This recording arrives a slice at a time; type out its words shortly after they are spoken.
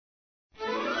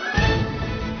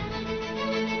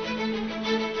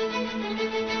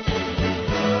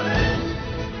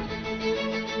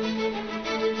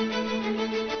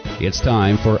It's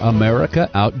time for America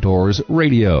Outdoors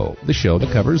Radio, the show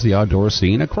that covers the outdoor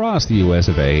scene across the U.S.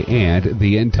 of A. and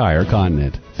the entire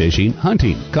continent. Fishing,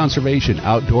 hunting, conservation,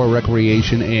 outdoor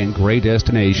recreation, and great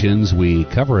destinations. We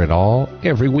cover it all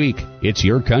every week. It's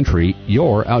your country,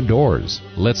 your outdoors.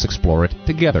 Let's explore it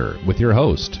together with your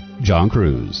host, John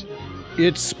Cruz.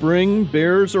 It's spring.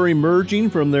 Bears are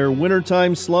emerging from their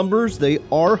wintertime slumbers. They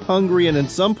are hungry, and in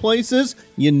some places,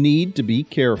 you need to be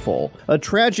careful. A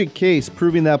tragic case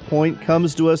proving that point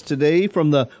comes to us today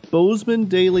from the Bozeman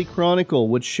Daily Chronicle,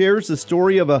 which shares the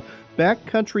story of a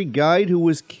backcountry guide who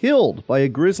was killed by a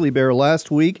grizzly bear last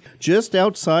week just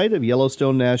outside of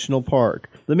Yellowstone National Park.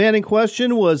 The man in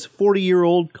question was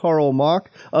 40-year-old Carl Mock,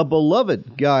 a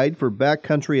beloved guide for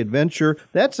backcountry adventure.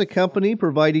 That's a company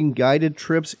providing guided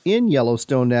trips in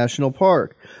Yellowstone National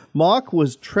Park. Mock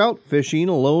was trout fishing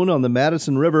alone on the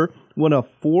Madison River when a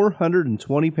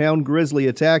 420-pound grizzly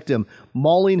attacked him,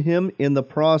 mauling him in the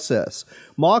process.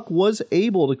 Mock was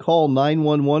able to call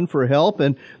 911 for help,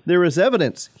 and there is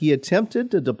evidence he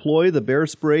attempted to deploy the bear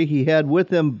spray he had with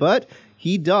him, but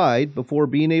he died before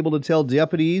being able to tell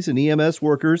deputies and EMS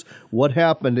workers what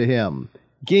happened to him.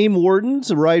 Game wardens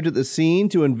arrived at the scene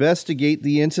to investigate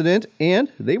the incident,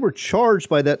 and they were charged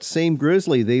by that same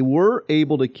grizzly. They were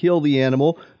able to kill the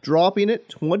animal, dropping it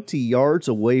 20 yards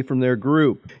away from their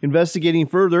group. Investigating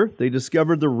further, they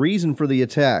discovered the reason for the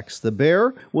attacks. The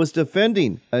bear was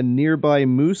defending a nearby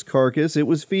moose carcass it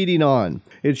was feeding on.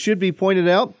 It should be pointed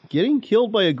out, getting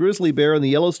killed by a grizzly bear in the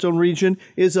Yellowstone region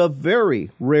is a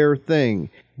very rare thing.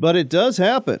 But it does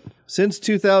happen. Since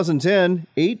 2010,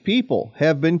 8 people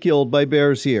have been killed by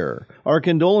bears here. Our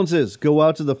condolences go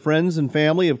out to the friends and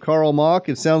family of Carl Mock.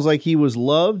 It sounds like he was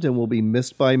loved and will be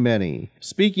missed by many.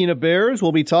 Speaking of bears,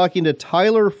 we'll be talking to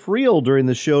Tyler Friel during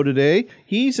the show today.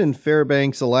 He's in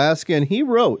Fairbanks, Alaska, and he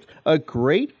wrote a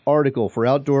great article for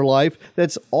Outdoor Life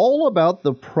that's all about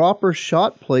the proper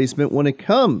shot placement when it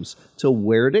comes to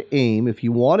where to aim if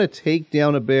you want to take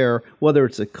down a bear, whether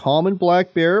it's a common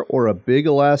black bear or a big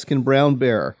Alaskan brown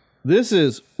bear. This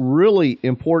is really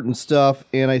important stuff,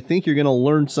 and I think you're going to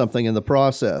learn something in the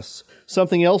process.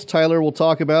 Something else Tyler will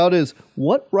talk about is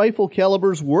what rifle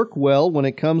calibers work well when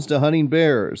it comes to hunting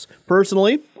bears.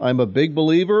 Personally, I'm a big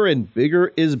believer in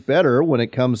bigger is better when it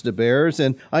comes to bears,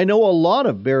 and I know a lot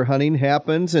of bear hunting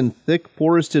happens in thick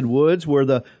forested woods where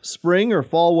the spring or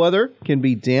fall weather can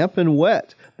be damp and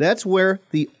wet. That's where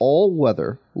the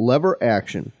all-weather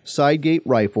lever-action side-gate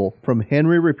rifle from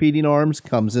Henry Repeating Arms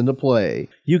comes into play.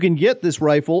 You can get this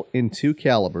rifle in 2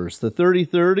 calibers. The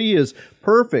 .30-30 is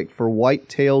perfect for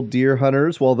white-tailed deer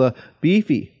hunters, while the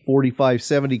beefy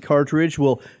 4570 cartridge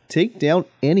will take down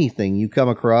anything you come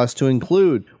across, to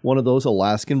include one of those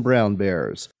Alaskan brown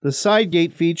bears. The side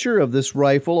gate feature of this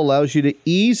rifle allows you to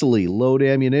easily load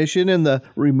ammunition, and the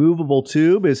removable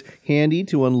tube is handy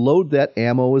to unload that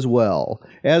ammo as well.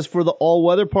 As for the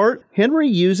all-weather part, Henry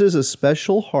uses a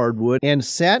special hardwood and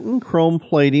satin chrome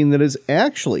plating that is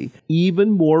actually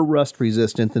even more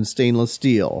rust-resistant than stainless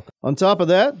steel. On top of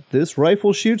that, this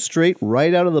rifle shoots straight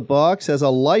right out of the box, has a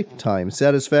lifetime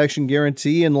satisfaction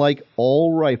guarantee, and like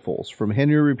all rifles from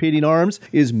Henry Repeating Arms,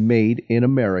 is made in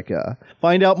America.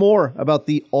 Find out more about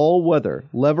the all-weather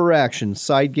lever-action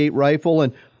side-gate rifle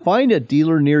and find a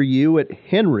dealer near you at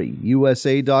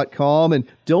henryusa.com, and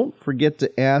don't forget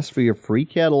to ask for your free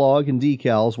catalog and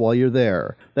decals while you're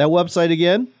there. That website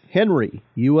again,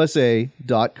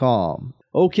 henryusa.com.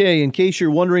 Okay, in case you're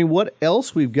wondering what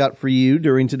else we've got for you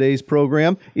during today's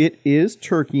program, it is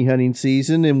turkey hunting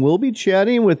season, and we'll be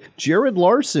chatting with Jared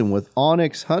Larson with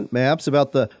Onyx Hunt Maps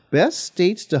about the best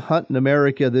states to hunt in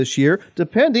America this year,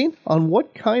 depending on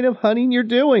what kind of hunting you're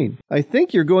doing. I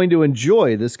think you're going to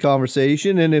enjoy this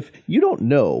conversation, and if you don't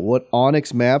know what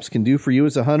Onyx Maps can do for you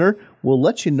as a hunter, we'll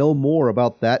let you know more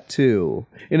about that too.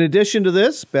 In addition to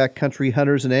this, Backcountry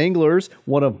Hunters and Anglers,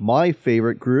 one of my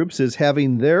favorite groups, is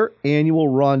having their annual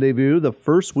rendezvous the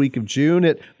first week of June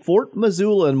at Fort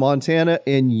Missoula in Montana,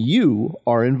 and you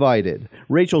are invited.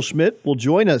 Rachel Schmidt will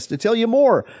join us to tell you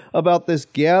more about this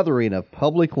gathering of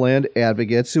public land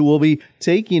advocates who will be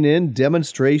taking in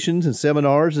demonstrations and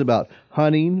seminars about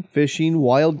hunting, fishing,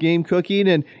 wild game cooking,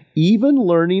 and even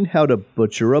learning how to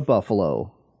butcher a buffalo.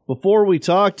 Before we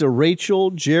talk to Rachel,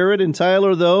 Jared, and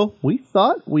Tyler, though, we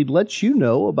thought we'd let you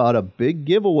know about a big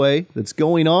giveaway that's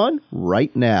going on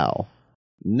right now.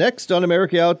 Next on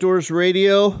America Outdoors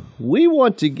Radio, we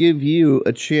want to give you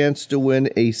a chance to win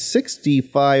a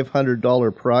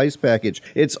 $6,500 prize package.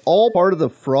 It's all part of the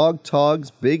Frog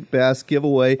Togs Big Bass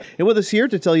giveaway. And with us here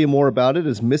to tell you more about it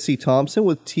is Missy Thompson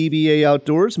with TBA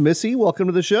Outdoors. Missy, welcome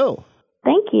to the show.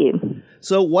 Thank you.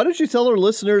 So why don't you tell our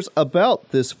listeners about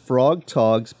this Frog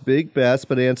Togs Big Bass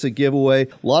Bonanza giveaway? A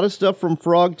lot of stuff from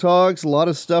Frog Togs, a lot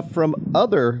of stuff from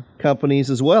other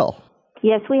companies as well.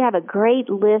 Yes, we have a great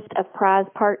list of prize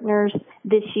partners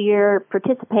this year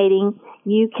participating.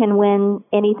 You can win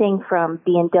anything from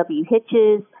B&W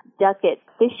Hitches, Duckett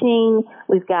Fishing.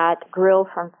 We've got grill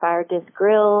from Fire Disc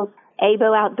Grills.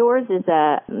 Abo Outdoors is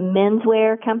a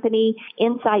menswear company.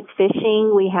 Insight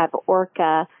Fishing, we have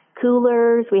Orca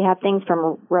coolers. We have things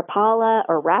from Rapala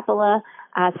or Rapala.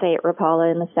 I say it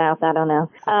Rapala in the South. I don't know.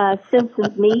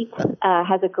 Simpson's Meat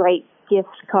has a great gift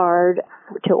card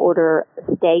to order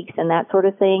steaks and that sort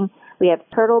of thing. We have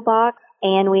Turtle Box,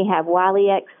 and we have Wiley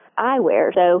X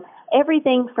eyewear. So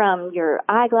everything from your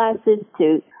eyeglasses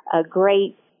to a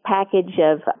great package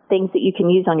of things that you can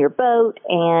use on your boat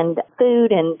and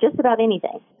food and just about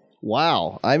anything.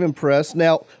 Wow, I'm impressed.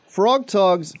 Now, Frog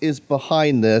Togs is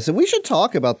behind this, and we should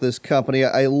talk about this company.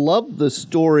 I love the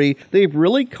story. They've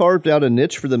really carved out a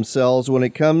niche for themselves when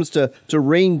it comes to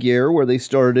rain gear, where they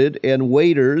started, and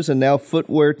waders, and now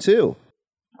footwear too.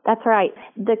 That's right.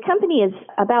 The company is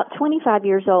about 25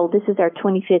 years old. This is our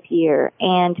 25th year.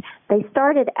 And they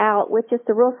started out with just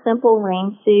a real simple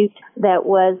rain suit that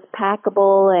was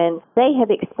packable, and they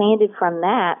have expanded from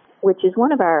that, which is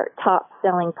one of our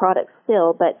top-selling products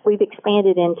still, but we've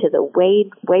expanded into the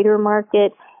wader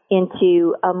market,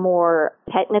 into a more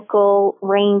technical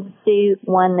rain suit,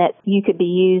 one that you could be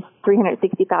used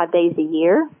 365 days a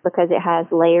year because it has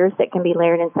layers that can be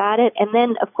layered inside it. And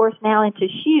then, of course, now into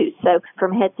shoes. So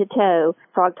from head to toe,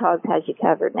 Frog Togs has you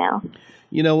covered now.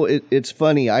 You know, it's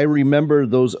funny. I remember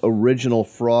those original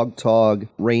Frog Tog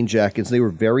rain jackets. They were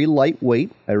very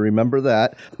lightweight. I remember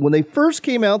that. When they first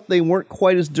came out, they weren't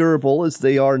quite as durable as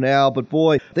they are now. But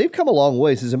boy, they've come a long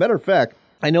ways. As a matter of fact,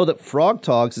 I know that Frog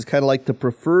Togs is kind of like the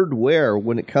preferred wear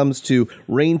when it comes to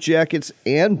rain jackets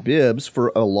and bibs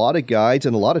for a lot of guides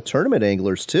and a lot of tournament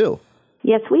anglers too.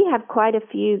 Yes, we have quite a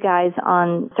few guys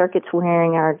on circuits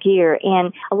wearing our gear,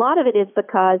 and a lot of it is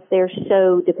because they're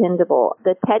so dependable.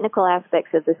 The technical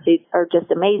aspects of the suits are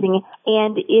just amazing,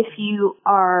 and if you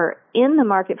are in the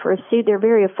market for a suit, they're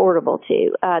very affordable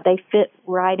too. They fit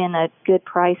right in a good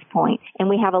price point, and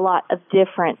we have a lot of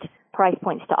different price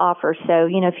points to offer. So,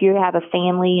 you know, if you have a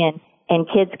family and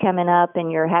kids coming up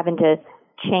and you're having to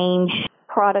change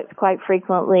products quite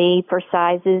frequently for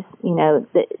sizes, you know,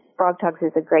 the Frog Togs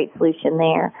is a great solution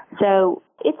there. So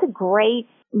it's a great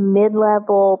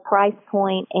mid-level price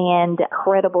point and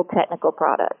credible technical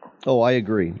product. Oh, I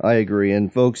agree.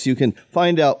 And folks, you can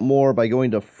find out more by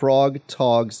going to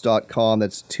frogtogs.com.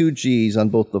 That's 2 G's on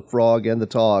both the frog and the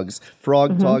togs.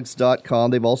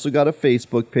 Frogtogs.com. They've also got a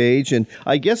Facebook page. And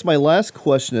I guess my last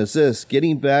question is this,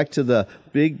 getting back to the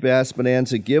Big Bass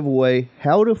Bonanza giveaway,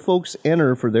 how do folks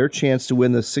enter for their chance to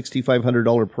win the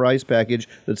 $6,500 prize package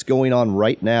that's going on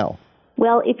right now?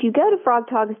 Well, if you go to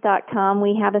frogtogs.com,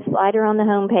 we have a slider on the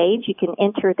homepage. You can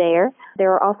enter there.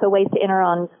 There are also ways to enter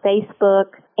on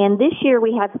Facebook. And this year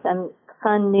we have some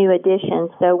fun new additions.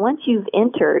 So once you've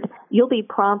entered, you'll be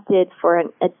prompted for an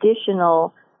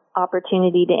additional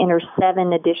opportunity to enter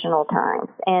 7 additional times.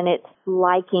 And it's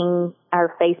liking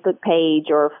our Facebook page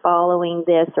or following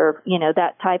this or, you know,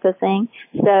 that type of thing.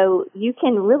 So you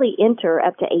can really enter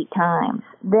up to 8 times.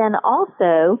 Then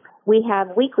also, we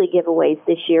have weekly giveaways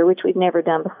this year, which we've never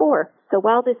done before. So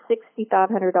while this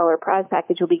 $6,500 prize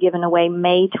package will be given away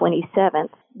May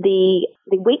 27th, the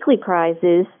weekly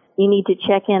prizes, you need to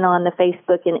check in on the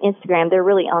Facebook and Instagram. They're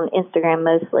really on Instagram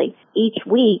mostly, each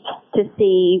week to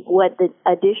see what the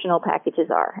additional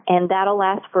packages are. And that'll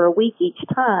last for a week each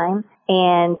time.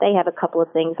 And they have a couple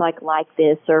of things like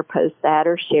this or post that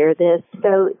or share this.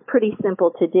 So it's pretty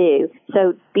simple to do.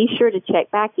 So be sure to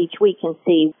check back each week and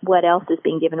see what else is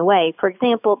being given away. For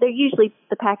example,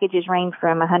 the packages range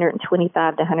from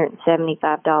 $125 to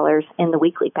 $175 in the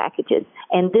weekly packages.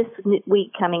 And this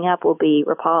week coming up will be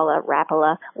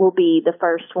Rapala will be the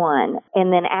first one.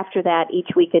 And then after that,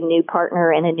 each week a new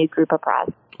partner and a new group of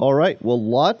prizes. All right. Well,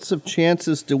 lots of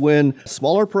chances to win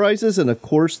smaller prizes and, of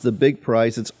course, the big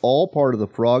prize. It's all part of the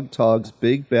Frog Togs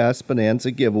Big Bass Bonanza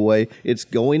giveaway. It's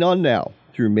going on now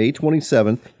through May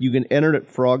 27th. You can enter it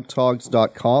at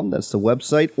frogtogs.com. That's the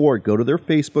website. Or go to their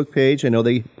Facebook page. I know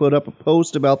they put up a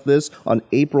post about this on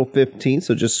April 15th,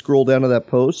 so just scroll down to that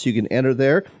post. You can enter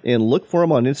there and look for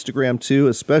them on Instagram, too,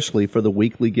 especially for the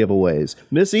weekly giveaways.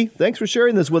 Missy, thanks for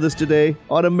sharing this with us today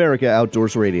on America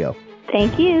Outdoors Radio.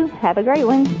 Thank you. Have a great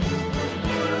one.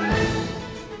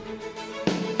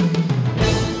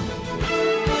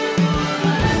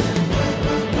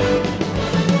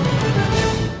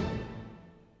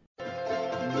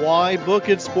 Why book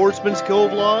at Sportsman's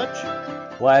Cove Lodge?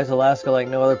 Why is Alaska like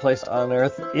no other place on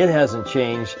Earth? It hasn't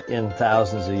changed in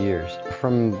thousands of years.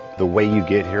 From the way you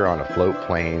get here on a float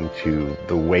plane to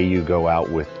the way you go out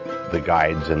with the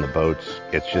guides and the boats,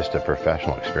 it's just a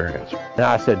professional experience. And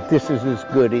I said, this is as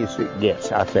good as it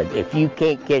gets. I said, if you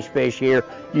can't catch fish here,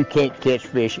 you can't catch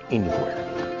fish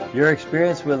anywhere. Your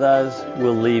experience with us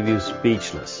will leave you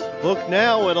speechless. Book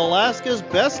now at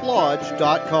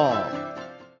alaskasbestlodge.com.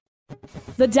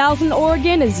 The Dalles in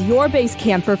Oregon is your base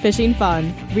camp for fishing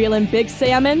fun. Reel in big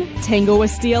salmon, tangle with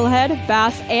steelhead,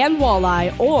 bass, and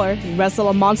walleye, or wrestle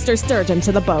a monster sturgeon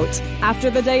to the boat.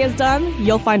 After the day is done,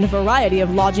 you'll find a variety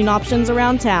of lodging options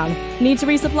around town. Need to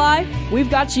resupply? We've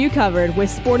got you covered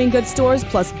with sporting goods stores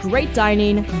plus great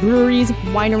dining, breweries,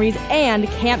 wineries, and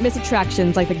can't-miss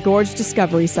attractions like the Gorge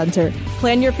Discovery Center.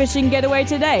 Plan your fishing getaway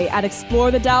today at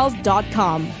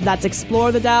ExploreTheDalles.com. That's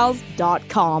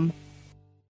ExploreTheDalles.com.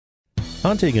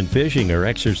 Hunting and fishing are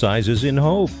exercises in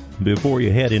hope. Before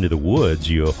you head into the woods,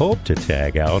 you hope to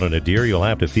tag out on a deer you'll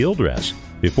have to field dress.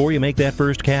 Before you make that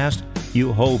first cast,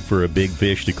 you hope for a big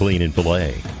fish to clean and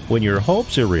fillet. When your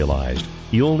hopes are realized,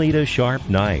 you'll need a sharp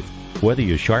knife. Whether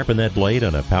you sharpen that blade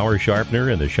on a power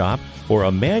sharpener in the shop or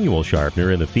a manual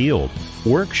sharpener in the field,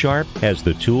 WorkSharp has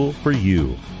the tool for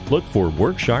you. Look for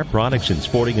WorkSharp products in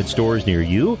sporting goods stores near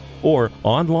you or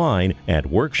online at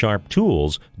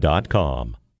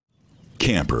WorkSharpTools.com.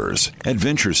 Campers,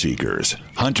 adventure seekers,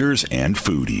 hunters, and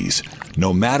foodies.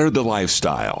 No matter the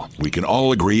lifestyle, we can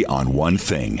all agree on one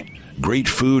thing. Great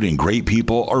food and great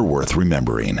people are worth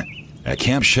remembering. At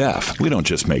Camp Chef, we don't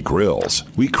just make grills.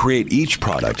 We create each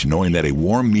product knowing that a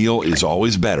warm meal is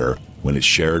always better when it's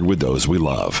shared with those we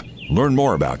love. Learn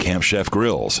more about Camp Chef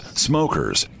grills,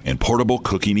 smokers, and portable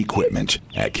cooking equipment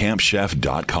at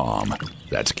campchef.com.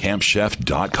 That's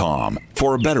campchef.com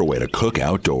for a better way to cook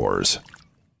outdoors.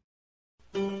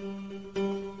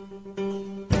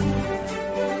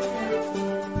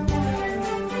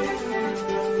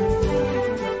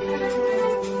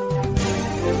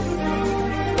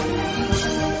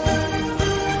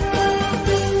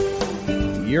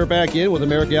 You're back in with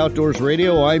America Outdoors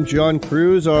Radio. I'm John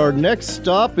Cruz. Our next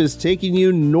stop is taking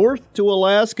you north to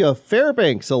Alaska,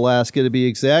 Fairbanks, Alaska to be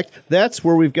exact. That's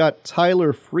where we've got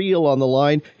Tyler Friel on the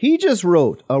line. He just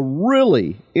wrote a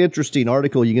really interesting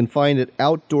article. You can find it at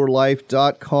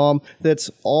outdoorlife.com.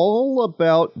 That's all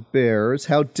about bears,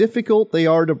 how difficult they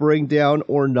are to bring down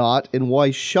or not, and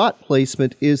why shot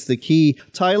placement is the key.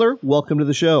 Tyler, welcome to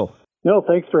the show. No,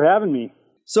 thanks for having me.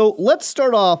 So let's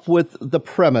start off with the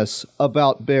premise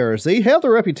about bears. They have the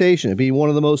reputation of being one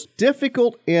of the most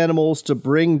difficult animals to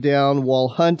bring down while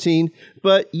hunting,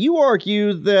 but you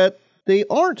argue that they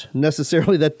aren't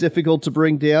necessarily that difficult to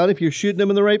bring down if you're shooting them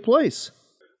in the right place.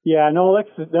 Yeah, no,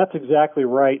 that's exactly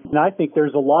right. And I think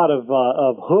there's a lot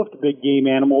of hoofed big game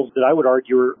animals that I would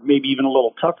argue are maybe even a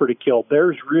little tougher to kill.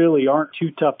 Bears really aren't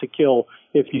too tough to kill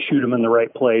if you shoot them in the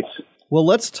right place. Well,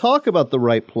 let's talk about the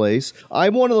right place.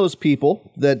 I'm one of those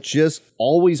people that just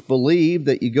always believe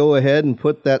that you go ahead and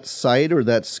put that sight or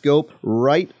that scope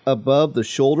right above the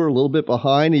shoulder, a little bit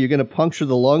behind, and you're going to puncture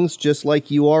the lungs just like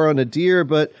you are on a deer.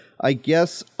 But I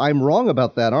guess I'm wrong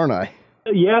about that, aren't I?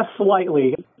 Yes,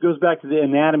 slightly. It goes back to the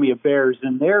anatomy of bears,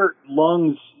 and their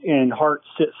lungs and heart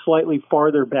sit slightly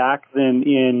farther back than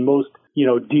in most,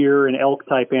 deer and elk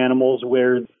type animals,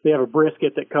 where they have a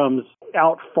brisket that comes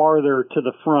out farther to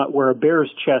the front, where a bear's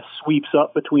chest sweeps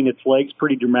up between its legs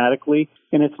pretty dramatically.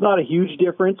 And it's not a huge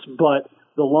difference, but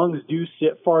the lungs do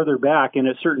sit farther back, and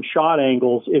at certain shot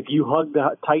angles, if you hug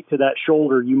tight to that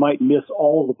shoulder, you might miss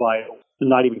all the vitals and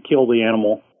not even kill the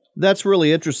animal. That's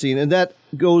really interesting, and that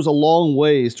goes a long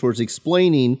ways towards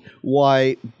explaining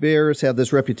why bears have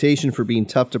this reputation for being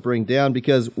tough to bring down,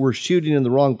 because we're shooting in the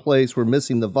wrong place, we're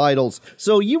missing the vitals.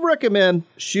 So you recommend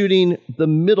shooting the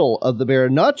middle of the bear,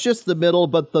 not just the middle,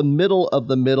 but the middle of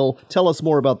the middle. Tell us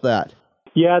more about that.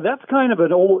 Yeah, that's kind of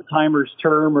an old-timer's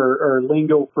term or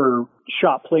lingo for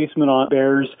shot placement on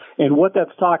bears. And what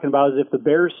that's talking about is if the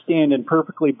bear's standing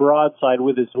perfectly broadside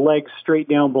with his legs straight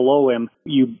down below him,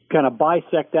 you kind of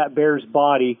bisect that bear's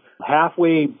body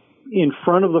halfway in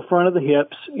front of the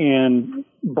hips and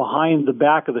behind the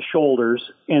back of the shoulders,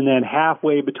 and then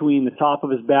halfway between the top of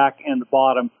his back and the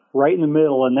bottom, right in the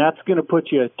middle. And that's going to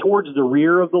put you towards the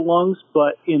rear of the lungs,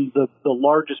 but in the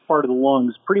largest part of the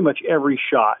lungs pretty much every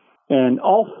shot. And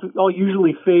I'll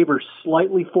usually favor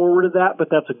slightly forward of that, but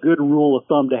that's a good rule of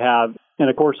thumb to have. And,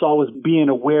 of course, always being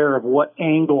aware of what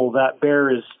angle that bear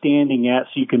is standing at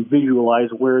so you can visualize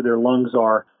where their lungs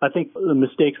are. I think the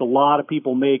mistakes a lot of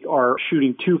people make are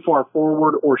shooting too far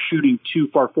forward or shooting too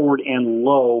far forward and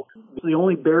low. The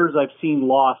only bears I've seen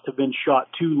lost have been shot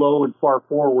too low and far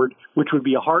forward, which would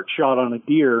be a heart shot on a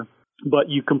deer. but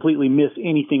you completely miss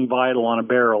anything vital on a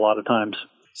bear a lot of times.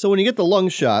 So when you get the lung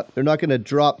shot, they're not going to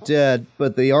drop dead,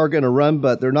 but they are going to run,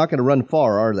 but they're not going to run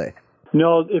far, are they?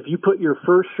 No, if you put your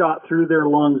first shot through their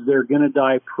lungs, they're going to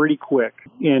die pretty quick.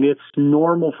 And it's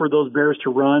normal for those bears to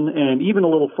run, and even a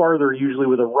little farther usually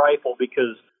with a rifle,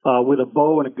 because with a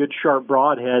bow and a good sharp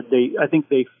broadhead, I think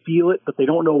they feel it, but they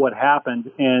don't know what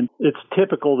happened. And it's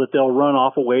typical that they'll run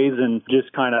off a ways and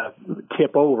just kind of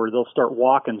tip over. They'll start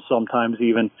walking sometimes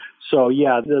even. So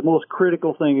yeah, the most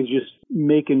critical thing is just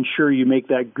making sure you make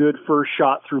that good first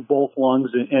shot through both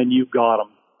lungs, and you've got them.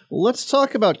 Let's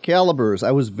talk about calibers.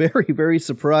 I was very, very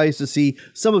surprised to see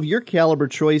some of your caliber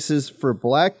choices for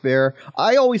black bear.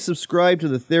 I always subscribe to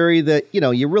the theory that,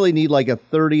 you really need like a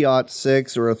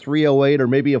 30-06 or a 308 or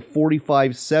maybe a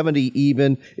 45-70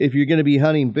 even if you're going to be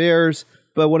hunting bears.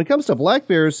 But when it comes to black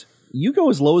bears, you go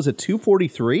as low as a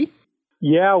 243?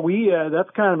 Yeah,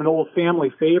 that's kind of an old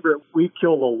family favorite. We've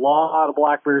killed a lot of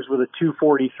black bears with a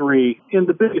 243. And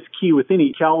the biggest key with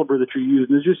any caliber that you're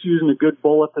using is just using a good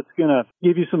bullet that's going to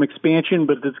give you some expansion,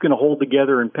 but that's going to hold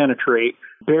together and penetrate.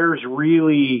 Bears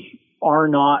really are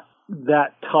not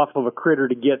that tough of a critter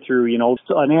to get through.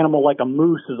 An animal like a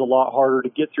moose is a lot harder to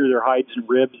get through their hides and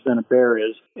ribs than a bear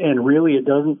is. And really, it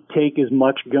doesn't take as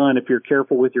much gun if you're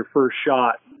careful with your first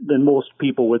shot than most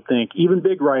people would think. Even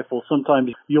big rifles,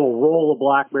 sometimes you'll roll a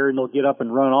black bear and they'll get up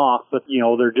and run off, but,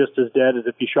 they're just as dead as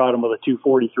if you shot them with a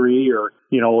 243 or,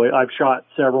 I've shot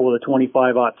several with a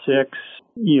 25-06.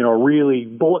 Really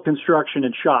bullet construction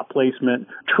and shot placement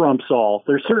trumps all.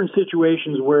 There's certain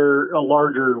situations where a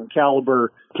larger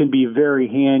caliber can be very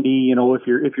handy,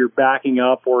 if you're backing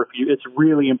up or if it's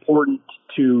really important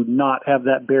to not have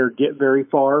that bear get very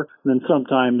far, then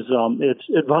sometimes it's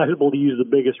advisable to use the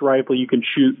biggest rifle you can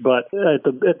shoot. But at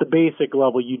the basic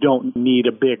level, you don't need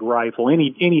a big rifle.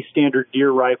 Any standard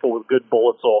deer rifle with good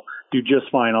bullets will do just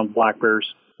fine on black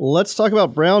bears. Let's talk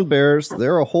about brown bears.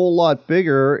 They're a whole lot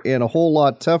bigger and a whole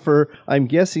lot tougher. I'm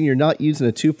guessing you're not using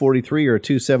a 243 or a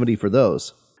 270 for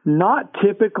those. Not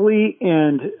typically,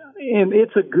 and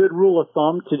it's a good rule of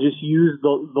thumb to just use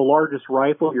the largest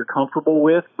rifle you're comfortable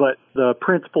with, but the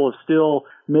principle of still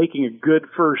making a good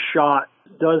first shot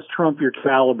does trump your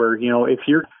caliber. If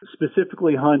you're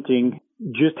specifically hunting,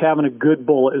 just having a good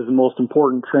bullet is the most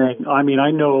important thing. I mean, I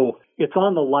know it's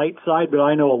on the light side, but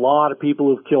I know a lot of people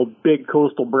who've killed big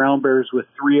coastal brown bears with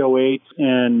 308s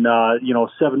and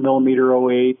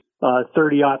 7mm 08.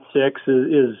 30-06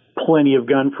 is plenty of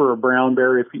gun for a brown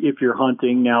bear if you're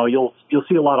hunting. Now you'll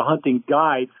see a lot of hunting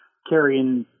guides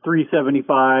carrying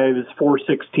 375s,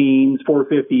 416s,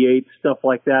 458s, stuff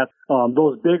like that.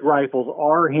 Those big rifles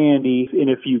are handy, and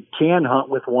if you can hunt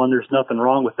with one, there's nothing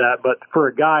wrong with that. But for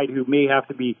a guide who may have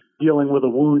to be dealing with a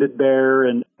wounded bear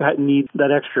and that needs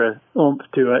that extra oomph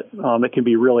to it, it can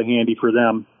be really handy for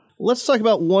them. Let's talk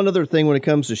about one other thing when it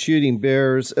comes to shooting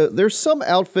bears. There's some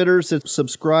outfitters that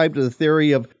subscribe to the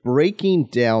theory of breaking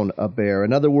down a bear.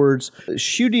 In other words,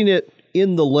 shooting it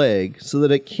in the leg so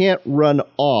that it can't run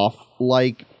off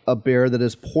like a bear that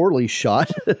is poorly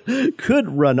shot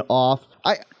could run off.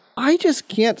 I just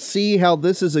can't see how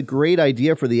this is a great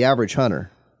idea for the average hunter.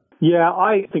 Yeah,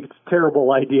 I think it's a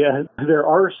terrible idea. There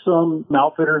are some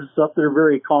outfitters up there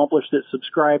very accomplished that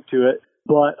subscribe to it.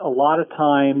 But a lot of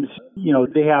times,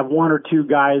 they have one or two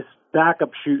guys backup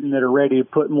shooting that are ready to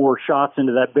put more shots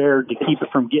into that bear to keep it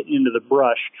from getting into the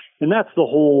brush. And that's the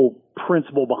whole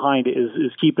principle behind it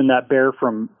is keeping that bear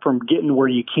from getting where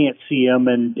you can't see him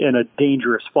and a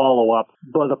dangerous follow-up.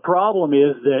 But the problem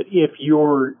is that if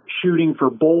you're shooting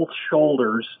for both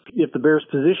shoulders, if the bear's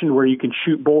positioned where you can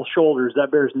shoot both shoulders,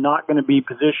 that bear's not going to be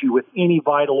positioned with any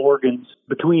vital organs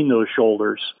between those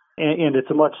shoulders. And it's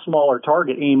a much smaller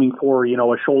target aiming for,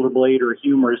 a shoulder blade or a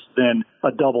humerus than a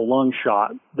double lung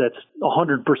shot that's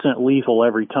 100% lethal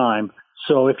every time.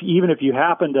 So even if you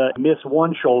happen to miss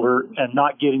one shoulder and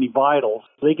not get any vitals,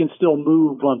 they can still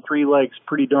move on three legs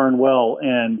pretty darn well,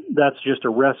 and that's just a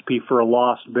recipe for a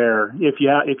lost bear. If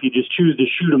you just choose to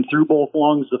shoot them through both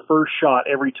lungs the first shot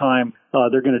every time,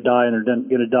 they're going to die, and they're going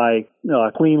to die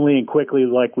cleanly and quickly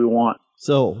like we want.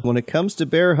 So when it comes to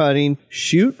bear hunting,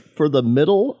 shoot for the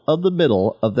middle of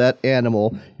that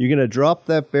animal. You're going to drop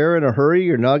that bear in a hurry.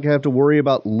 You're not going to have to worry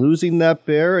about losing that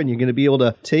bear, and you're going to be able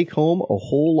to take home a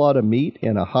whole lot of meat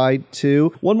and a hide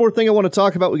too. One more thing I want to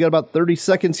talk about. We got about 30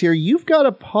 seconds here. You've got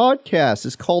a podcast.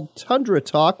 It's called Tundra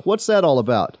Talk. What's that all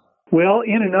about? Well,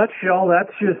 in a nutshell,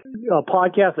 that's just a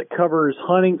podcast that covers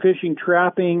hunting, fishing,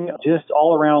 trapping, just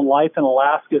all around life in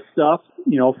Alaska stuff.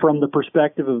 You know, from the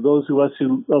perspective of those of us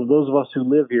who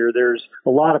live here, there's a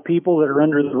lot of people that are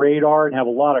under the radar and have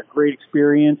a lot of great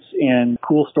experience and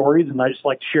cool stories, and I just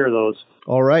like to share those.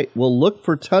 All right. Well, look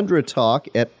for Tundra Talk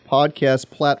at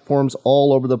podcast platforms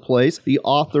all over the place. The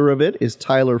author of it is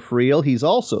Tyler Friel. He's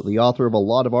also the author of a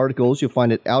lot of articles you'll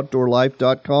find at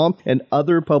OutdoorLife.com and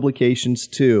other publications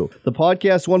too. The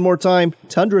podcast, one more time,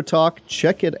 Tundra Talk.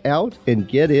 Check it out and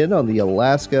get in on the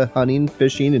Alaska hunting,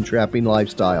 fishing, and trapping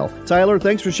lifestyle. Tyler,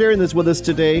 thanks for sharing this with us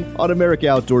today on America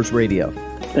Outdoors Radio.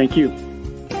 Thank you.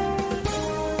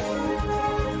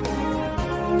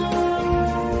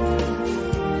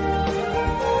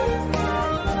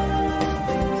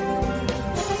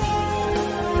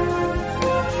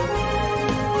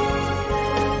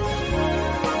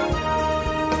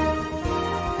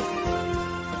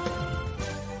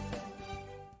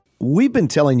 We've been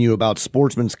telling you about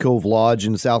Sportsman's Cove Lodge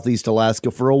in Southeast Alaska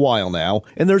for a while now,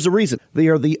 and there's a reason. They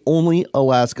are the only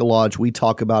Alaska lodge we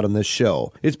talk about in this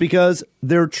show. It's because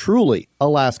they're truly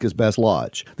Alaska's best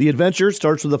lodge. The adventure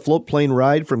starts with a float plane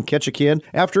ride from Ketchikan,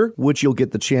 after which you'll get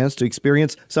the chance to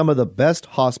experience some of the best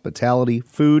hospitality,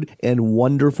 food, and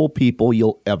wonderful people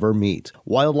you'll ever meet.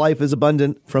 Wildlife is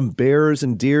abundant, from bears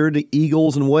and deer to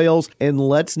eagles and whales, and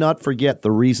let's not forget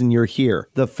the reason you're here,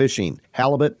 the fishing.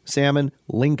 Halibut, salmon,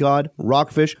 lingcod,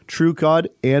 rockfish, true cod,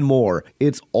 and more.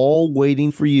 It's all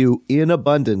waiting for you in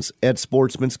abundance at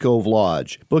Sportsman's Cove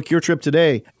Lodge. Book your trip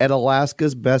today at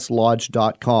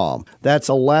alaskasbestlodge.com. That's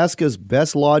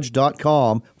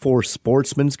alaskasbestlodge.com for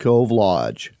Sportsman's Cove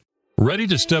Lodge. Ready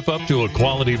to step up to a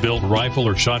quality-built rifle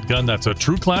or shotgun that's a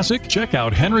true classic? Check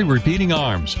out Henry Repeating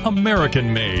Arms,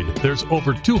 American-made. There's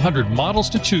over 200 models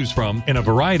to choose from in a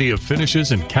variety of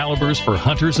finishes and calibers for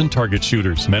hunters and target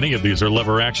shooters. Many of these are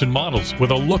lever-action models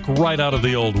with a look right out of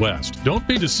the Old West. Don't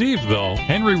be deceived, though.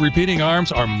 Henry Repeating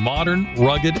Arms are modern,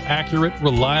 rugged, accurate,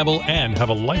 reliable, and have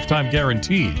a lifetime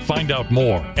guarantee. Find out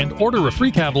more and order a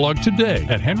free catalog today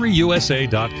at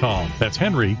henryusa.com. That's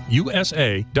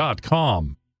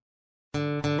henryusa.com.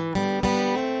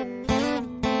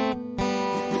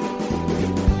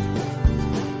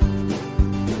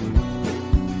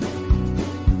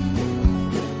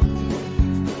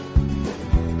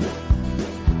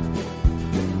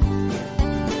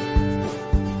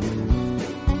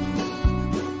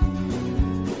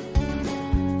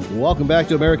 Welcome back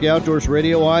to America Outdoors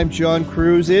Radio. I'm John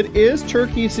Cruz. It is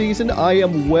turkey season. I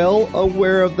am well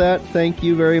aware of that. Thank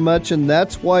you very much. And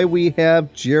that's why we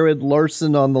have Jared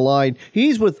Larson on the line.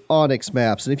 He's with onX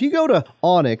Maps. And if you go to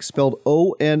onX, spelled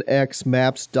ONX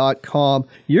maps.com,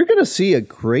 you're going to see a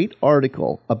great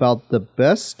article about the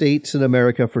best states in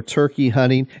America for turkey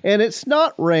hunting. And it's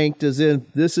not ranked as in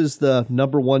this is the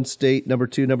number one state, number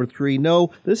two, number three.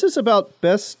 No, this is about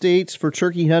best states for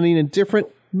turkey hunting and different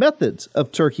methods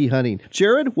of turkey hunting.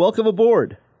 Jared, welcome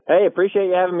aboard. Hey, appreciate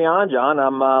you having me on, John.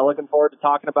 I'm looking forward to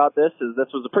talking about this, as this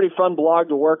was a pretty fun blog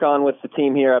to work on with the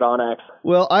team here at onX.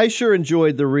 Well, I sure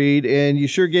enjoyed the read, and you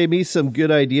sure gave me some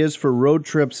good ideas for road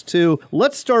trips, too.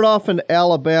 Let's start off in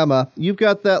Alabama. You've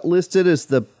got that listed as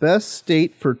the best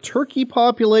state for turkey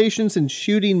populations and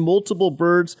shooting multiple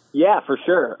birds. Yeah, for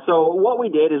sure. So what we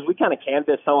did is we kind of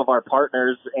canvassed some of our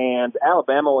partners, and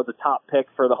Alabama was a top pick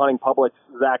for the Hunting Public's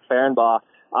Zach Fehrenbaugh.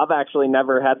 I've actually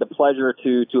never had the pleasure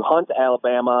to hunt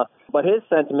Alabama, but his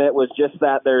sentiment was just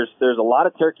that there's a lot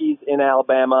of turkeys in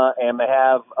Alabama, and they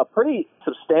have a pretty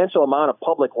substantial amount of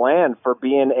public land for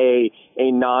being a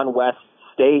non-West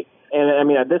state. And I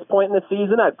mean, at this point in the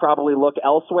season, I'd probably look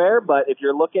elsewhere, but if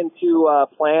you're looking to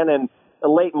plan a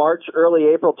late March, early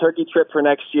April turkey trip for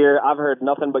next year, I've heard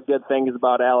nothing but good things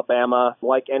about Alabama.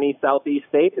 Like any Southeast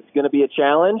state, it's going to be a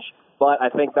challenge. But I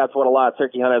think that's what a lot of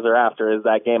turkey hunters are after, is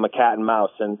that game of cat and mouse,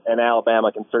 and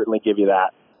Alabama can certainly give you that.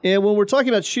 And when we're talking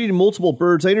about shooting multiple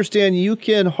birds, I understand you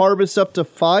can harvest up to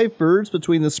 5 birds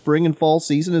between the spring and fall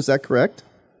season. Is that correct?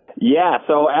 Yeah,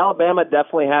 so Alabama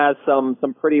definitely has some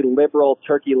pretty liberal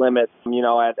turkey limits,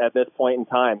 at this point in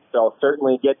time. So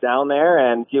certainly get down there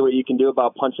and see what you can do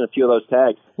about punching a few of those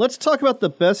tags. Let's talk about the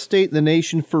best state in the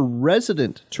nation for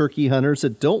resident turkey hunters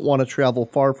that don't want to travel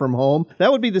far from home.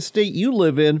 That would be the state you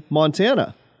live in,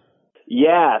 Montana.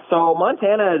 Yeah, so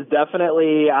Montana is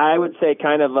definitely, I would say,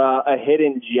 kind of a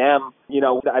hidden gem.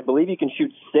 I believe you can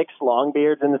shoot 6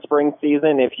 longbeards in the spring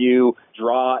season if you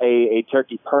draw a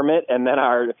turkey permit, and then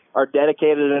are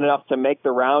dedicated enough to make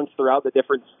the rounds throughout the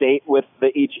different state with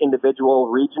each individual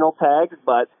regional tags.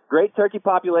 But great turkey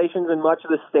populations in much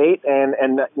of the state, and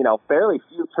fairly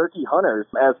few turkey hunters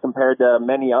as compared to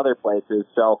many other places.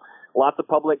 So lots of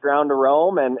public ground to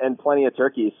roam, and plenty of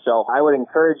turkeys. So I would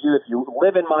encourage you, if you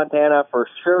live in Montana, for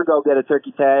sure go get a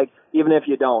turkey tag. Even if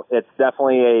you don't, it's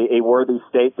definitely a worthy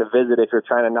state to visit if you're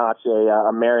trying to notch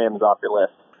a Merriam's off your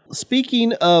list.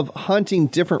 Speaking of hunting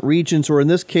different regions, or in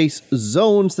this case,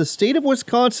 zones, the state of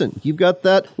Wisconsin, you've got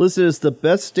that listed as the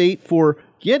best state for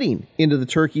getting into the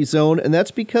turkey zone, and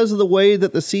that's because of the way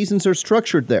that the seasons are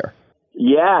structured there.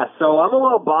 Yeah, so I'm a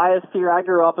little biased here. I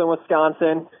grew up in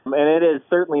Wisconsin, and it is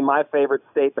certainly my favorite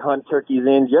state to hunt turkeys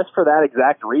in just for that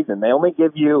exact reason. They only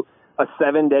give you a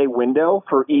 7-day window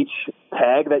for each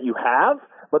tag that you have.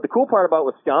 But the cool part about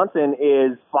Wisconsin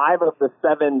is 5 of the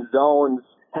 7 zones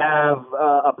have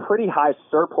a pretty high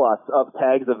surplus of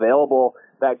tags available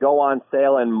that go on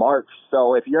sale in March.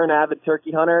 So if you're an avid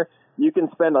turkey hunter, you can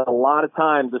spend a lot of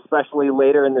times, especially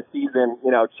later in the season,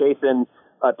 chasing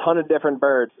a ton of different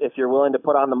birds if you're willing to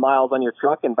put on the miles on your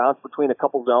truck and bounce between a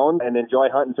couple zones and enjoy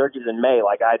hunting turkeys in May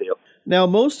like I do. Now,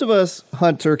 most of us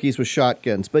hunt turkeys with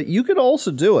shotguns, but you could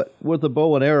also do it with a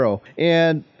bow and arrow.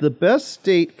 And the best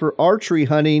state for archery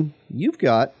hunting you've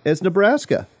got is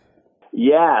Nebraska.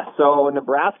 Yeah, so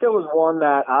Nebraska was one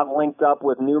that I've linked up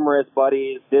with numerous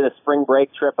buddies, did a spring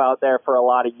break trip out there for a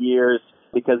lot of years.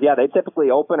 Because, they typically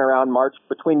open around March,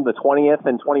 between the 20th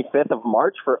and 25th of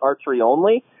March for archery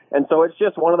only. And so it's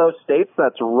just one of those states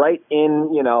that's right in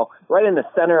the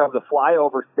center of the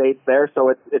flyover states there. So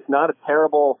it's not a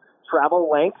terrible travel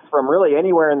length from really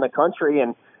anywhere in the country,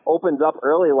 and opens up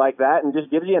early like that and just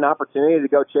gives you an opportunity to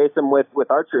go chase them with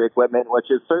archery equipment,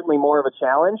 which is certainly more of a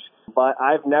challenge. But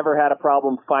I've never had a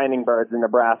problem finding birds in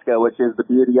Nebraska, which is the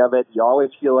beauty of it. You always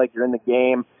feel like you're in the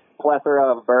game,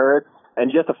 plethora of birds. And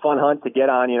just a fun hunt to get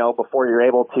on, before you're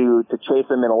able to chase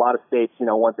them in a lot of states,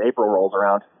 once April rolls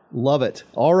around. Love it.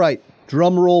 All right.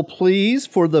 Drum roll, please,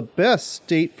 for the best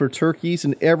state for turkeys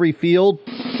in every field.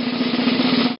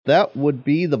 That would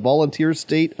be the volunteer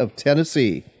state of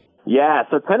Tennessee. Yeah,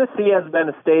 so Tennessee has been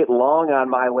a state long on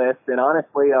my list. And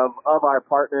honestly, of our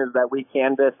partners that we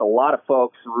canvass, a lot of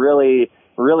folks really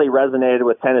resonated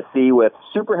with Tennessee with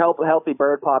super healthy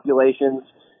bird populations.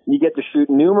 You get to shoot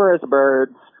numerous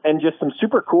birds and just some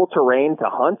super cool terrain to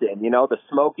hunt in. The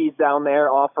Smokies down there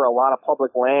offer a lot of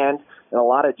public land and a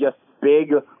lot of just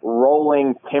big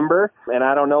rolling timber. And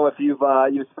I don't know if you've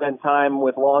spent time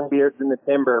with longbeards in the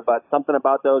timber, but something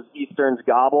about those Easterns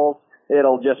gobbles,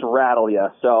 it'll just rattle you.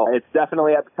 So it's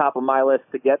definitely at the top of my list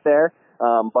to get there.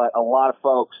 But a lot of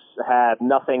folks had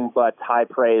nothing but high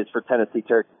praise for Tennessee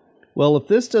turkey. Well, if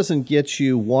this doesn't get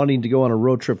you wanting to go on a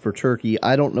road trip for turkey,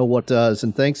 I don't know what does.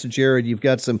 And thanks to Jared, you've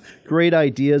got some great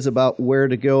ideas about where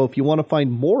to go. If you want to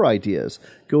find more ideas,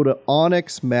 go to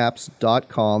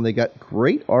onxmaps.com. They got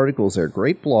great articles there,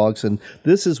 great blogs, and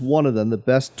this is one of them, the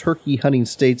best turkey hunting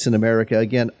states in America.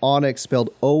 Again, onX, spelled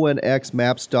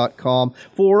onxmaps.com.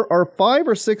 For our 5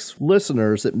 or 6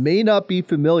 listeners that may not be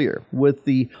familiar with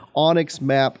the onX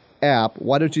Map app,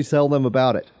 why don't you tell them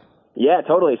about it? Yeah,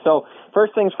 totally. So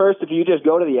first things first, if you just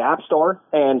go to the App Store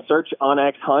and search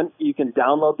onX Hunt, you can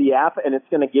download the app, and it's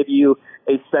going to give you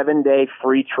a 7-day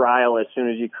free trial as soon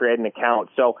as you create an account.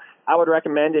 So I would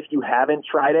recommend, if you haven't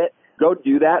tried it, go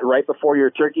do that right before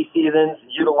your turkey season.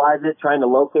 Utilize it, trying to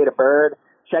locate a bird.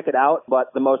 Check it out.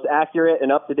 But the most accurate and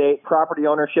up-to-date property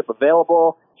ownership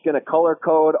available. It's going to color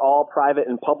code all private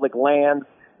and public lands.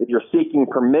 If you're seeking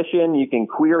permission, you can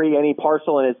query any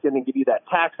parcel, and it's going to give you that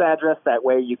tax address. That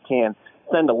way you can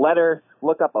send a letter,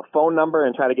 look up a phone number,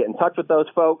 and try to get in touch with those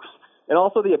folks. And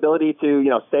also the ability to,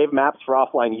 save maps for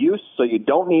offline use, so you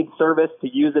don't need service to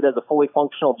use it as a fully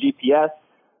functional GPS.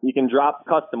 You can drop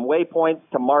custom waypoints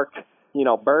to mark,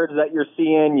 birds that you're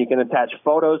seeing. You can attach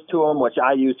photos to them, which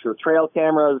I use for trail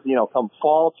cameras, come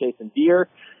fall, chasing deer.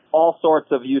 All sorts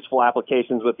of useful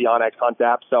applications with the onX Hunt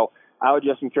app. So I would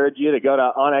just encourage you to go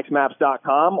to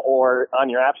onxmaps.com or on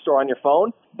your app store on your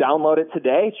phone, download it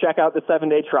today, check out the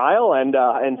 7-day trial, and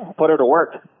put it to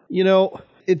work.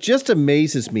 It just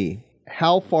amazes me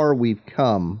how far we've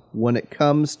come when it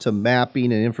comes to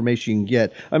mapping and information you can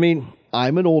get. I mean,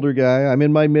 I'm an older guy. I'm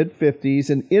in my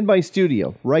mid-50s, and in my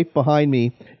studio, right behind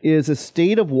me, is a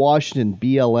state of Washington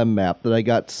BLM map that I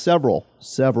got several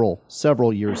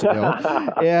years ago.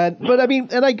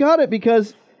 And I got it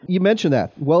because you mentioned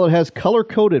that. Well, it has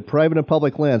color-coded private and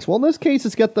public lands. Well, in this case,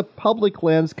 it's got the public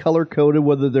lands color-coded,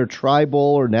 whether they're tribal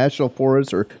or national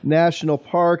forest or national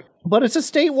park. But it's a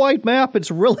statewide map.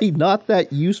 It's really not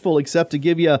that useful except to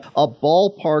give you a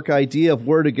ballpark idea of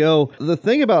where to go. The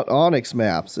thing about onX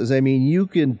Maps is, you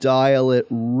can dial it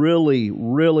really,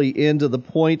 really into the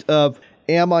point of,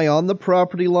 am I on the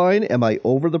property line? Am I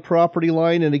over the property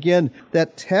line? And again,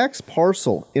 that tax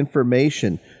parcel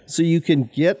information so you can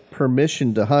get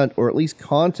permission to hunt, or at least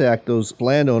contact those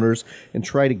landowners and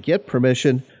try to get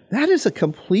permission. That is a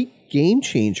complete game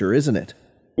changer, isn't it?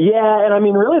 Yeah, and I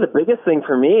mean, really the biggest thing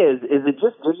for me is it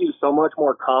just gives you so much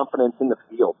more confidence in the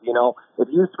field. You know, if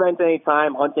you spent any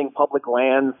time hunting public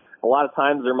lands, a lot of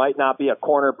times there might not be a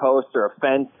corner post or a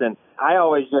fence, and I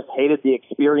always just hated the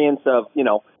experience of, you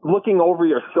know, looking over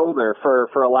your shoulder,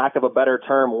 for a lack of a better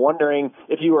term, wondering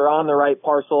if you were on the right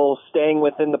parcel, staying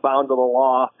within the bounds of the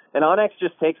law. And onX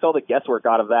just takes all the guesswork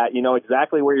out of that. You know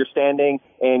exactly where you're standing,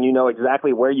 and you know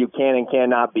exactly where you can and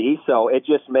cannot be. So it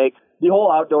just makes the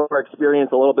whole outdoor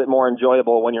experience a little bit more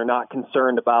enjoyable when you're not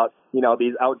concerned about, you know,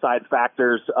 these outside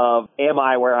factors of, am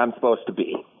I where I'm supposed to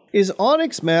be? Is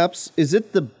onX Maps, is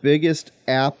it the biggest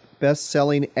app,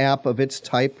 best-selling app of its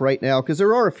type right now? Because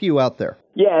there are a few out there.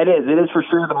 Yeah, it is. It is for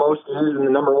sure the most used and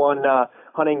the number one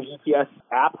hunting GPS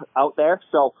app out there.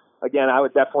 So, again, I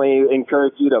would definitely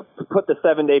encourage you to put the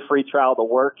 7-day free trial to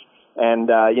work and,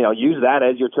 you know, use that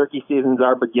as your turkey seasons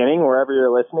are beginning, wherever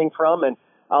you're listening from. And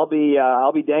I'll be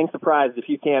dang surprised if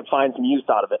you can't find some use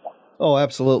out of it. Oh,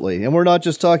 absolutely. And we're not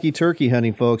just talking turkey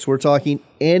hunting, folks. We're talking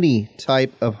any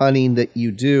type of hunting that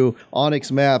you do.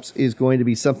 onX Maps is going to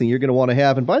be something you're going to want to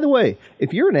have. And by the way,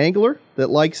 if you're an angler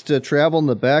that likes to travel in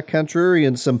the backcountry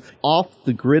and some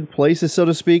off-the-grid places, so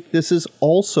to speak, this is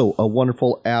also a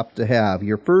wonderful app to have.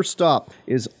 Your first stop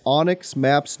is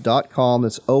onxmaps.com.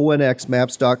 That's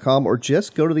onxmaps.com. Or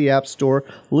just go to the App Store,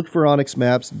 look for onX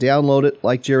Maps, download it.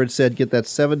 Like Jared said, get that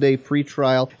 7-day free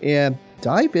trial, and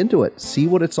dive into it. See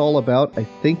what it's all about. I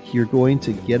think you're going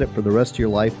to get it for the rest of your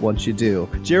life once you do.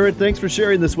 Jared, thanks for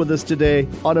sharing this with us today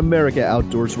on America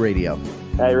Outdoors Radio.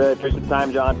 Hey, really appreciate the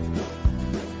time, John.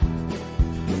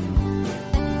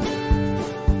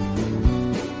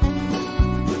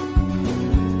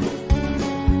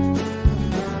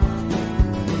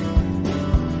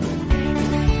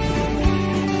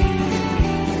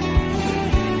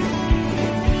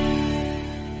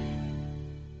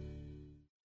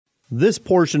 This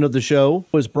portion of the show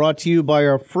was brought to you by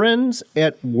our friends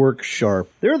at WorkSharp.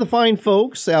 They're the fine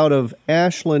folks out of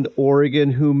Ashland,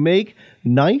 Oregon, who make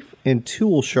knife and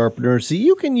tool sharpeners that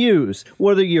you can use,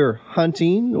 whether you're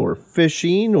hunting or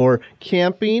fishing or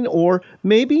camping, or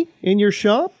maybe in your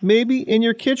shop, maybe in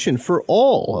your kitchen, for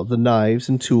all of the knives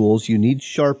and tools you need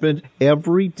sharpened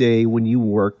every day when you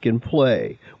work and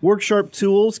play. WorkSharp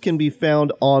tools can be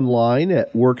found online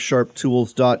at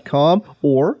worksharptools.com,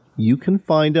 or you can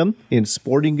find them in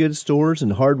sporting goods stores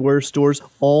and hardware stores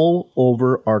all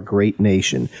over our great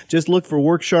nation. Just look for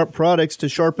WorkSharp products to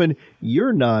sharpen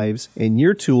your knives and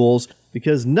your tools,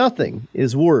 because nothing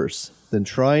is worse than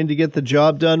trying to get the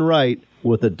job done right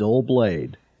with a dull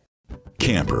blade.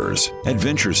 Campers,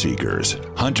 adventure seekers,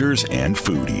 hunters, and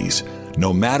foodies.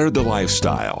 No matter the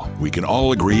lifestyle, we can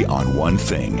all agree on one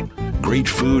thing. Great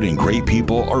food and great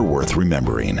people are worth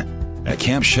remembering. At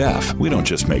Camp Chef, we don't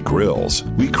just make grills.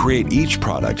 We create each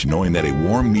product knowing that a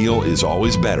warm meal is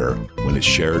always better when it's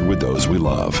shared with those we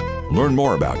love. Learn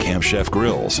more about Camp Chef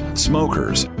grills,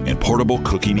 smokers, and portable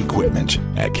cooking equipment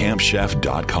at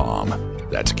campchef.com.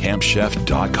 That's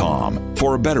campchef.com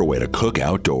for a better way to cook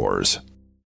outdoors.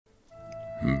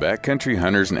 Backcountry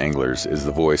Hunters and Anglers is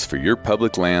the voice for your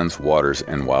public lands, waters,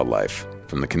 and wildlife.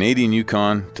 From the Canadian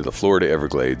Yukon to the Florida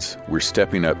Everglades, we're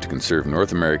stepping up to conserve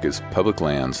North America's public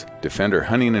lands, defend our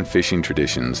hunting and fishing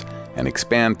traditions, and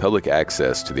expand public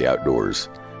access to the outdoors.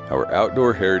 Our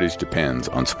outdoor heritage depends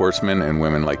on sportsmen and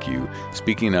women like you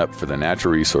speaking up for the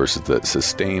natural resources that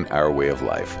sustain our way of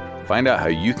life. Find out how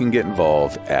you can get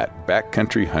involved at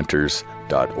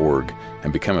backcountryhunters.org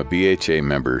and become a BHA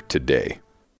member today.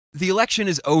 The election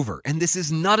is over, and this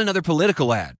is not another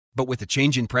political ad. But with a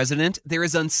change in president, there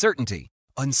is uncertainty.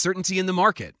 Uncertainty in the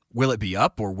market. Will it be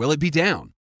up or will it be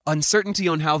down? Uncertainty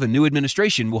on how the new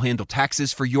administration will handle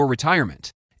taxes for your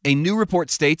retirement. A new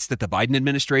report states that the Biden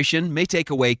administration may take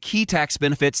away key tax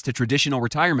benefits to traditional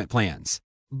retirement plans.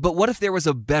 But what if there was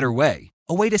a better way?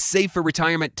 A way to save for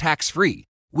retirement tax-free?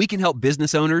 We can help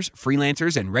business owners,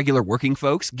 freelancers, and regular working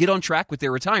folks get on track with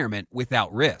their retirement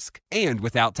without risk and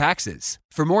without taxes.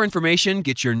 For more information,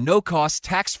 get your no-cost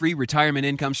tax-free retirement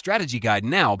income strategy guide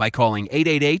now by calling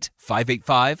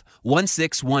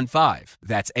 888-585-1615.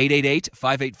 That's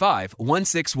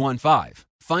 888-585-1615.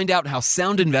 Find out how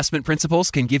sound investment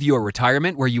principles can give you a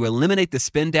retirement where you eliminate the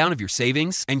spend down of your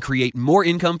savings and create more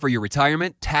income for your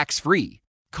retirement tax-free.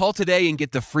 Call today and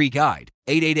get the free guide,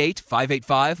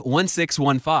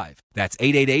 888-585-1615. That's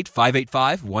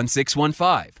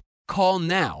 888-585-1615. Call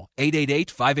now,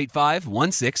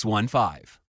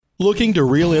 888-585-1615. Looking to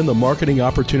reel in the marketing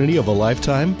opportunity of a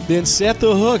lifetime? Then set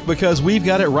the hook, because we've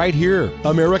got it right here.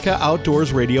 America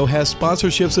Outdoors Radio has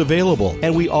sponsorships available,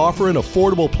 and we offer an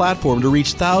affordable platform to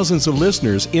reach thousands of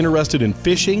listeners interested in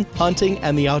fishing, hunting,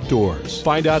 and the outdoors.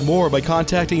 Find out more by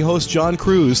contacting host John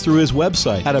Cruz through his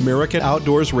website at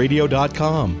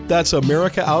AmericanOutdoorsRadio.com. That's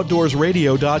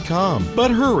AmericanOutdoorsRadio.com. But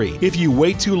hurry, if you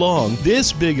wait too long,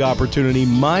 this big opportunity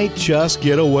might just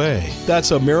get away.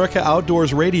 That's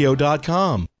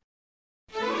AmericanOutdoorsRadio.com.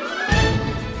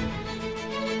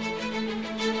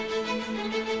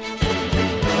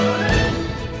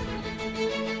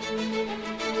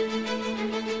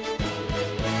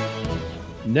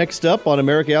 Next up on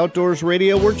America Outdoors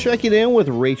Radio, we're checking in with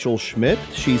Rachel Schmidt.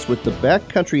 She's with the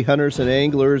Backcountry Hunters and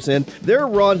Anglers, and their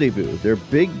rendezvous, their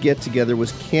big get-together,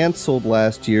 was canceled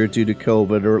last year due to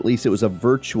COVID, or at least it was a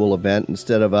virtual event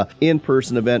instead of an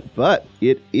in-person event, but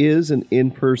it is an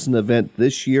in-person event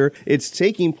this year. It's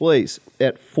taking place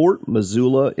at Fort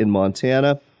Missoula in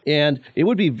Montana. And it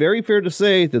would be very fair to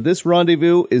say that this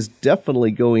rendezvous is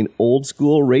definitely going old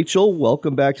school. Rachel,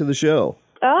 welcome back to the show.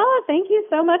 Oh, thank you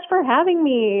so much for having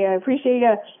me. I appreciate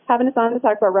you having us on to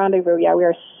talk about Rendezvous. Yeah, we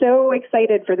are so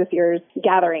excited for this year's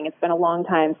gathering. It's been a long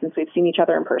time since we've seen each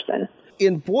other in person.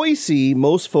 In Boise,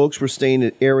 most folks were staying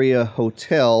at area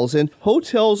hotels, and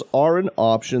hotels are an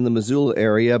option in the Missoula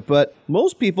area, but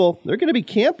most people, they're going to be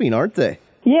camping, aren't they?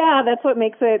 Yeah, that's what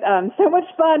makes it so much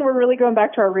fun. We're really going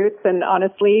back to our roots, and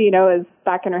honestly, as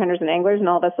backcountry hunters and anglers and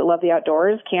all of us that love the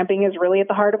outdoors, camping is really at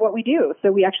the heart of what we do.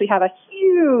 So we actually have a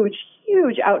huge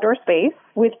outdoor space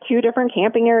with 2 different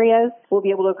camping areas. We'll be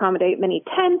able to accommodate many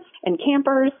tents and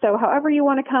campers. So however you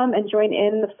want to come and join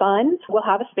in the fun, we'll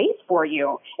have a space for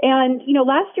you. And,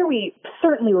 last year we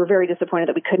certainly were very disappointed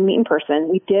that we couldn't meet in person.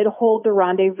 We did hold the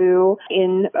rendezvous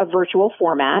in a virtual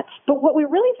format. But what we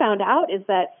really found out is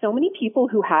that so many people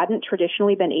who hadn't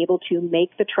traditionally been able to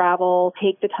make the travel,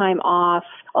 take the time off,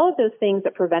 all of those things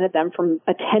that prevented them from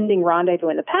attending rendezvous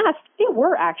in the past, they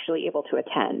were actually able to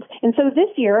attend. And so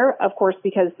this year, of course,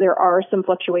 because there are some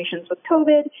fluctuations with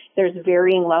COVID, there's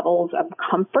varying levels of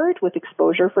comfort with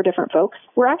exposure for different folks.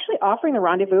 We're actually offering the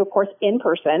rendezvous, of course, in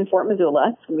person, Fort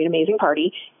Missoula. It's going to be an amazing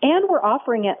party. And we're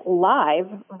offering it live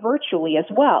virtually as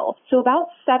well. So about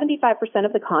 75%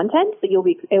 of the content that you'll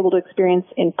be able to experience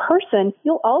in person,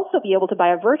 you'll also be able to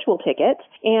buy a virtual ticket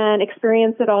and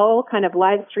experience it all kind of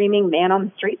live streaming, man on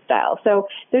the street style. So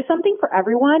there's something for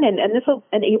everyone, and this will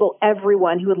enable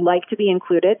everyone who would like to be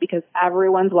included, because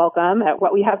everyone's welcome at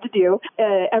what we have to do.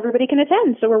 Everybody can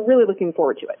attend, so we're really looking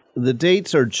forward to it. The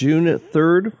dates are June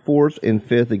 3rd, 4th, and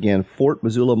 5th. Again, Fort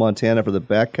Missoula, Montana, for the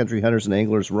Backcountry Hunters and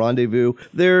Anglers Rendezvous.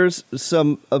 There's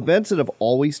some events that have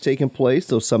always taken place,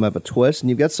 though some have a twist, and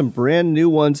you've got some brand new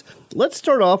ones. Let's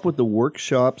start off with the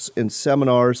workshops and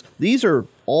seminars. These are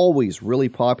always really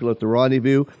popular at the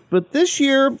Rendezvous, but this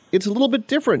year it's a little bit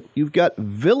different. You've got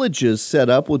villages set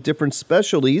up with different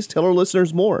specialties. Tell our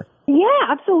listeners more. Yeah,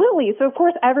 absolutely. So, of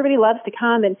course, everybody loves to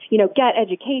come and, get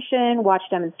education, watch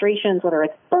demonstrations, whether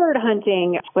it's bird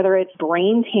hunting, whether it's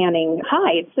brain tanning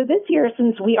hides. So this year,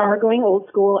 since we are going old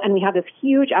school and we have this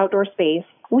huge outdoor space,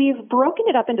 we've broken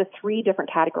it up into 3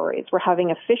 different categories. We're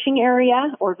having a fishing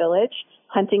area or village,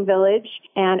 hunting village,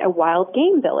 and a wild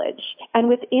game village. And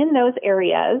within those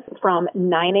areas, from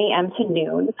 9 a.m. to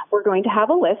noon, we're going to have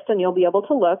a list, and you'll be able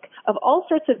to look, of all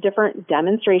sorts of different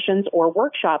demonstrations or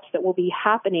workshops that will be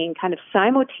happening kind of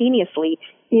simultaneously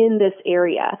in this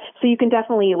area. So you can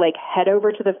definitely head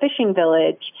over to the fishing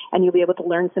village and you'll be able to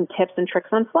learn some tips and tricks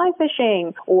on fly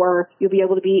fishing, or you'll be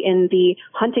able to be in the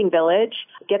hunting village,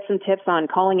 get some tips on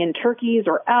calling in turkeys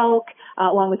or elk,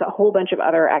 along with a whole bunch of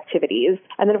other activities.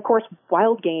 And then, of course,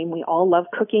 wild game. We all love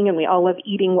cooking and we all love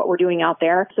eating what we're doing out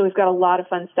there. So we've got a lot of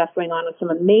fun stuff going on with some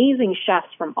amazing chefs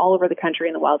from all over the country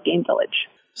in the wild game village.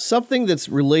 Something that's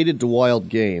related to wild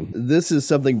game. This is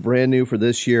something brand new for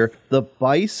this year. The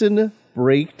bison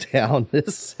breakdown.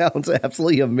 This sounds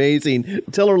absolutely amazing.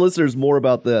 Tell our listeners more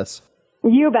about this.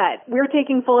 You bet. We're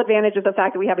taking full advantage of the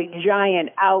fact that we have a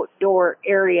giant outdoor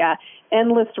area,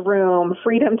 endless room,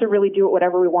 freedom to really do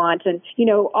whatever we want. And,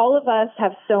 all of us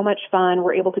have so much fun.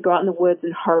 We're able to go out in the woods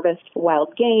and harvest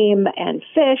wild game and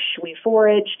fish. We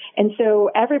forage. And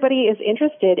so everybody is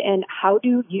interested in how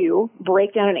do you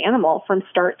break down an animal from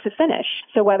start to finish.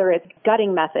 So whether it's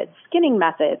gutting methods, skinning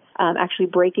methods, actually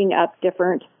breaking up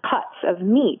different cuts of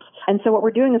meat. And so what we're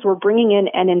doing is we're bringing in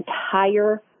an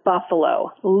entire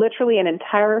buffalo, literally an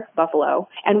entire buffalo,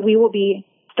 and we will be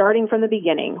starting from the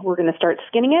beginning. We're going to start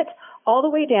skinning it all the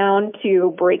way down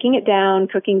to breaking it down,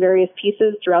 cooking various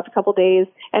pieces throughout the couple days,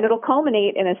 and it'll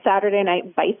culminate in a Saturday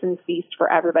night bison feast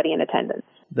for everybody in attendance.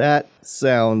 That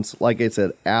sounds, like I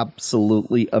said,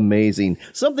 absolutely amazing.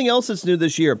 Something else that's new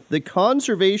this year, the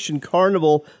Conservation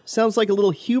Carnival. Sounds like a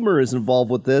little humor is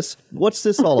involved with this. What's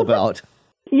this all about?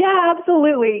 Yeah,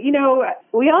 absolutely. You know,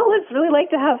 we all just really like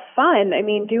to have fun. I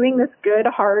mean, doing this good,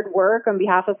 hard work on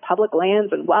behalf of public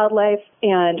lands and wildlife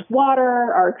and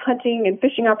water, our hunting and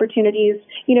fishing opportunities.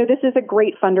 You know, this is a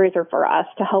great fundraiser for us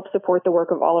to help support the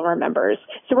work of all of our members.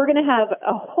 So we're going to have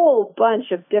a whole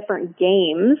bunch of different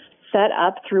games set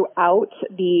up throughout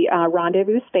the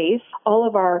rendezvous space. All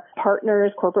of our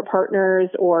partners, corporate partners,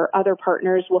 or other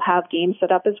partners will have games set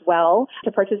up as well.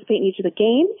 To participate in each of the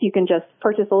games, you can just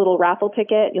purchase a little raffle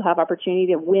ticket. You'll have opportunity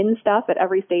to win stuff at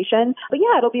every station. But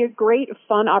yeah, it'll be a great,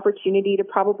 fun opportunity to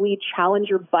probably challenge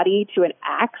your buddy to an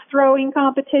axe throwing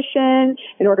competition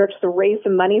in order to raise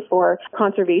some money for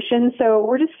conservation. So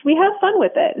we have fun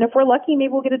with it. And if we're lucky,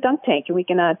 maybe we'll get a dunk tank and we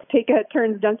can take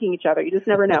turns dunking each other. You just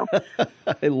never know.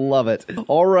 I love it.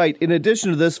 All right. In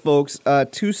addition to this, folks,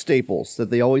 two staples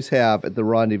that they always have at the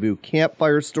Rendezvous: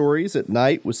 campfire stories at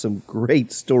night with some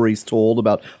great stories told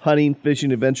about hunting,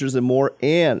 fishing, adventures, and more,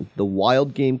 and the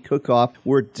Wild Game Cook-Off,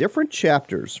 where different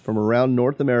chapters from around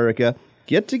North America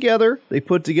get together. They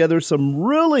put together some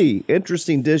really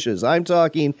interesting dishes. I'm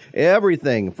talking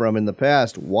everything from, in the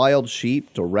past, wild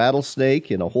sheep to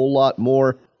rattlesnake and a whole lot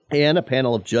more. And a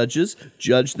panel of judges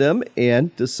judge them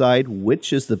and decide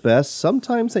which is the best.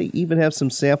 Sometimes they even have some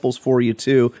samples for you,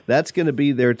 too. That's going to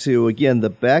be there, too. Again, the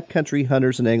Backcountry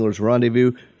Hunters and Anglers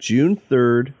Rendezvous, June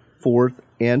 3rd, 4th,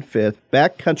 and 5th.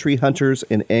 Backcountry Hunters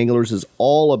and Anglers is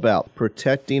all about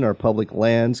protecting our public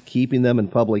lands, keeping them in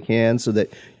public hands so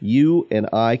that you and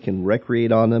I can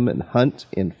recreate on them and hunt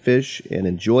and fish and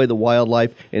enjoy the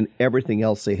wildlife and everything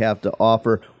else they have to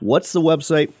offer. What's the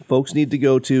website folks need to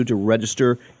go to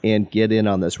register and get in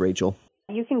on this, Rachel?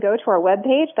 You can go to our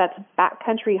webpage, that's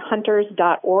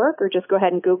backcountryhunters.org, or just go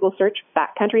ahead and Google search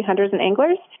Backcountry Hunters and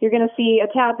Anglers. You're going to see a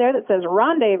tab there that says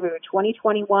Rendezvous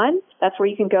 2021. That's where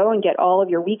you can go and get all of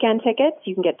your weekend tickets.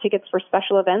 You can get tickets for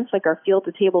special events like our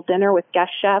field-to-table dinner with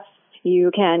guest chefs.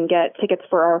 You can get tickets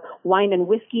for our wine and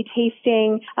whiskey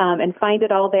tasting and find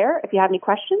it all there. If you have any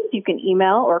questions, you can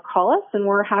email or call us, and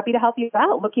we're happy to help you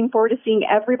out. Looking forward to seeing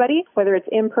everybody, whether it's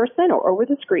in person or over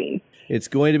the screen. It's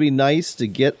going to be nice to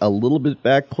get a little bit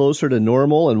back closer to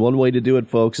normal, and one way to do it,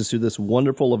 folks, is through this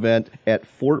wonderful event at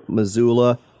Fort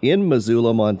Missoula in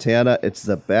Missoula, Montana. It's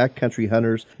the Backcountry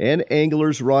Hunters and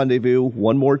Anglers Rendezvous.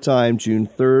 One more time, June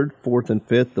 3rd, 4th, and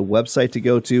 5th. The website to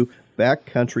go to,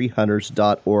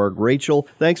 backcountryhunters.org. Rachel,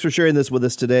 thanks for sharing this with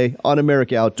us today on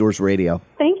America Outdoors Radio.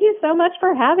 Thank you so much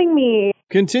for having me.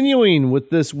 Continuing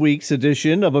with this week's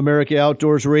edition of America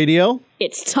Outdoors Radio,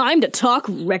 it's time to talk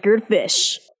record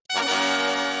fish.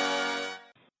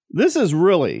 This is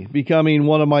really becoming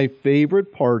one of my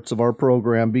favorite parts of our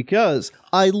program because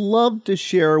I love to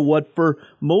share what for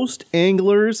most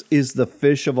anglers is the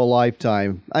fish of a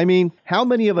lifetime. I mean, how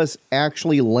many of us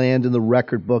actually land in the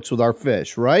record books with our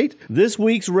fish, right? This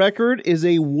week's record is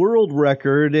a world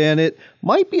record, and it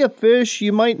might be a fish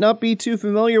you might not be too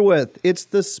familiar with. It's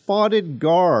the spotted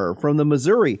gar from the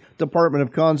Missouri Department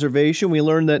of Conservation. We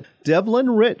learned that Devlin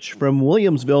Rich from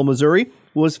Williamsville, Missouri,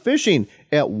 was fishing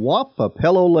at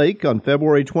Wapapello Lake on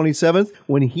February 27th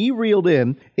when he reeled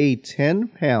in a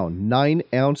 10-pound,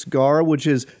 9-ounce gar, which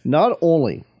is not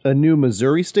only a new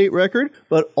Missouri state record,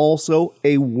 but also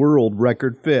a world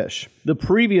record fish. The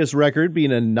previous record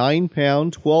being a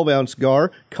 9-pound, 12-ounce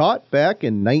gar caught back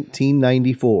in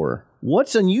 1994.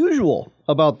 What's unusual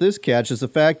about this catch is the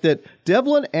fact that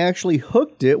Devlin actually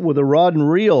hooked it with a rod and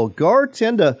reel. Gar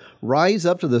tend to rise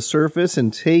up to the surface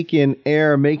and take in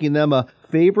air, making them a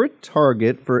favorite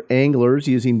target for anglers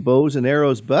using bows and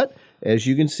arrows, but as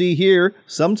you can see here,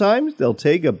 sometimes they'll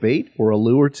take a bait or a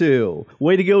lure too.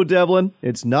 Way to go, Devlin.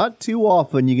 It's not too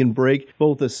often you can break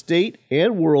both a state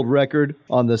and world record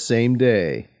on the same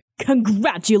day.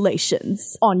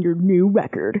 Congratulations on your new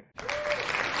record.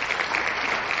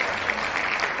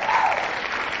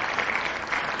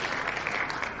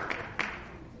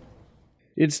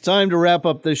 It's time to wrap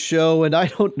up this show, and I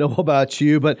don't know about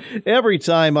you, but every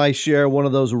time I share one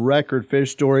of those record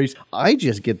fish stories, I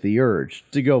just get the urge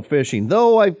to go fishing.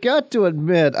 Though I've got to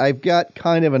admit, I've got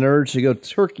kind of an urge to go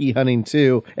turkey hunting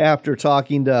too, after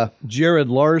talking to Jared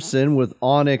Larson with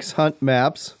Onyx Hunt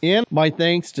Maps. And my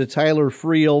thanks to Tyler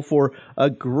Friel for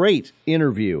a great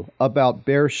interview about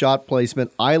bear shot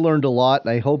placement. I learned a lot,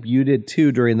 and I hope you did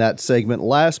too during that segment.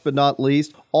 Last but not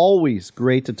least, always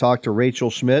great to talk to Rachel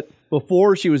Schmidt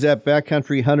Before she was at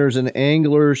Backcountry Hunters and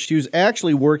Anglers, she was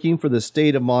actually working for the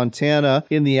state of Montana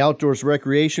in the outdoors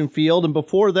recreation field. And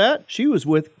before that, she was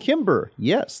with Kimber.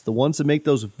 Yes, the ones that make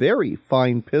those very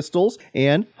fine pistols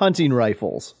and hunting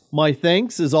rifles. My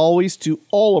thanks, as always, to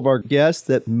all of our guests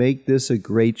that make this a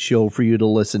great show for you to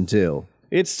listen to.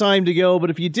 It's time to go, but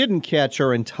if you didn't catch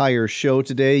our entire show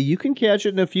today, you can catch it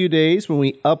in a few days when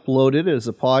we upload it as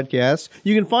a podcast.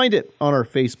 You can find it on our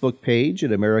Facebook page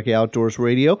at America Outdoors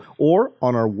Radio or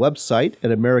on our website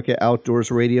at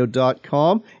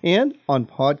americaoutdoorsradio.com and on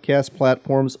podcast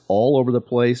platforms all over the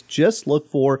place. Just look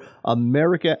for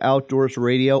America Outdoors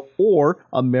Radio or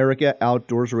America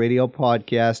Outdoors Radio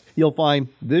Podcast. You'll find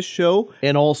this show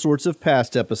and all sorts of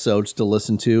past episodes to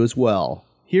listen to as well.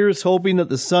 Here's hoping that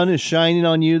the sun is shining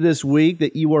on you this week,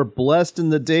 that you are blessed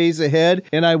in the days ahead,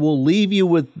 and I will leave you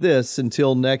with this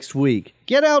until next week.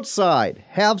 Get outside,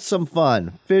 have some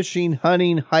fun, fishing,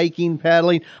 hunting, hiking,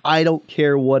 paddling, I don't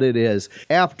care what it is.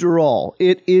 After all,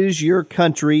 it is your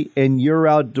country and you're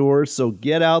outdoors, so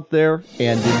get out there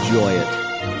and enjoy it.